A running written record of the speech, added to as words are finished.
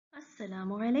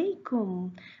Assalamu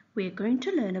alaikum. We're going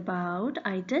to learn about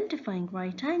identifying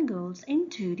right angles in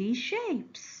 2D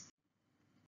shapes.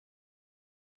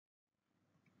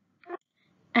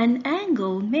 An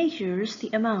angle measures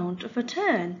the amount of a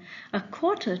turn. A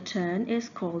quarter turn is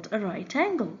called a right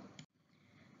angle.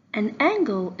 An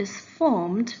angle is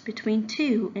formed between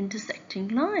two intersecting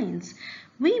lines.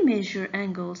 We measure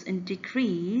angles in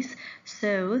degrees,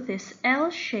 so this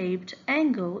L-shaped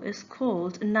angle is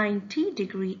called a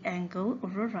 90-degree angle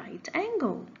or a right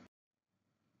angle.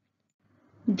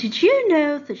 Did you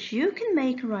know that you can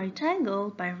make a right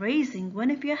angle by raising one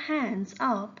of your hands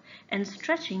up and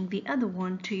stretching the other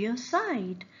one to your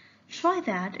side? Try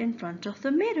that in front of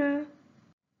the mirror.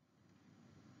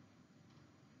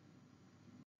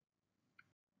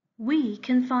 We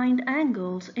can find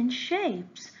angles in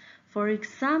shapes. For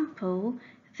example,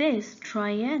 this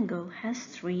triangle has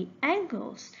 3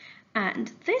 angles, and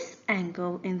this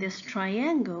angle in this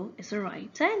triangle is a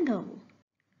right angle.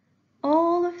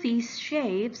 All of these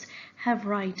shapes have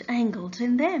right angles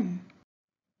in them.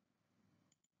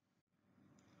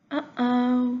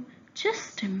 Uh-oh,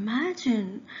 just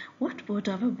imagine, what would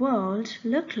our world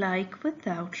look like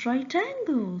without right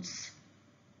angles?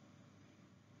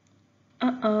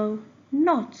 Uh-oh,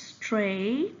 not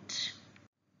straight,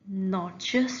 not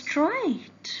just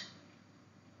right.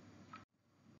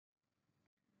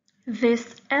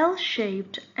 This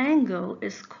L-shaped angle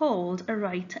is called a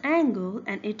right angle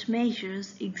and it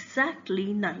measures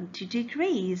exactly 90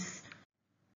 degrees.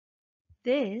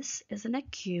 This is an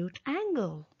acute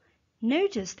angle.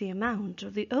 Notice the amount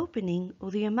of the opening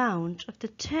or the amount of the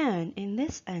turn in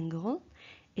this angle.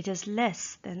 It is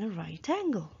less than a right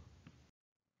angle.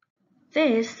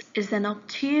 This is an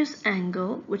obtuse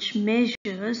angle which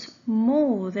measures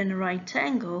more than a right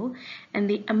angle, and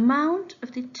the amount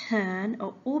of the turn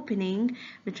or opening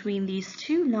between these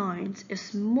two lines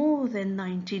is more than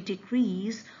 90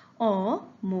 degrees or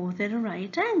more than a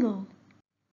right angle.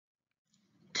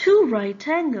 Two right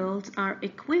angles are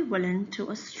equivalent to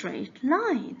a straight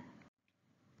line.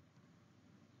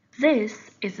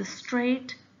 This is a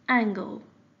straight angle.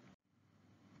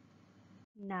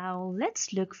 Now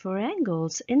let's look for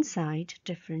angles inside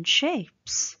different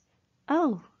shapes.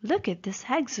 Oh, look at this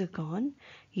hexagon.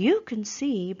 You can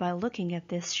see by looking at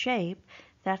this shape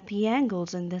that the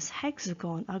angles in this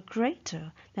hexagon are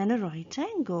greater than a right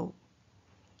angle.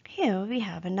 Here we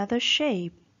have another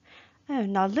shape. Oh,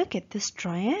 now look at this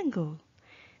triangle.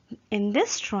 In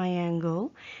this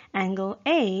triangle, angle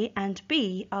A and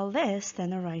B are less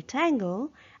than a right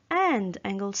angle, and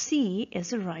angle C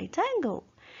is a right angle.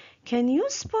 Can you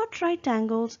spot right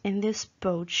angles in this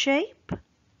boat shape?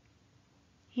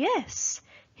 Yes,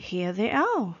 here they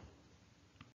are.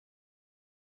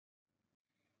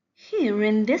 Here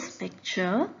in this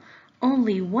picture,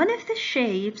 only one of the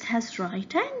shapes has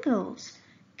right angles.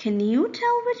 Can you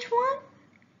tell which one?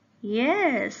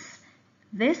 Yes,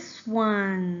 this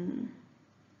one.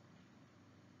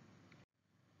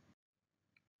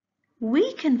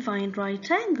 We can find right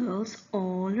angles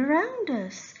all around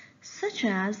us, such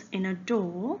as in a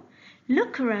door.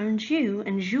 Look around you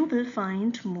and you will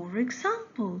find more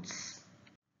examples.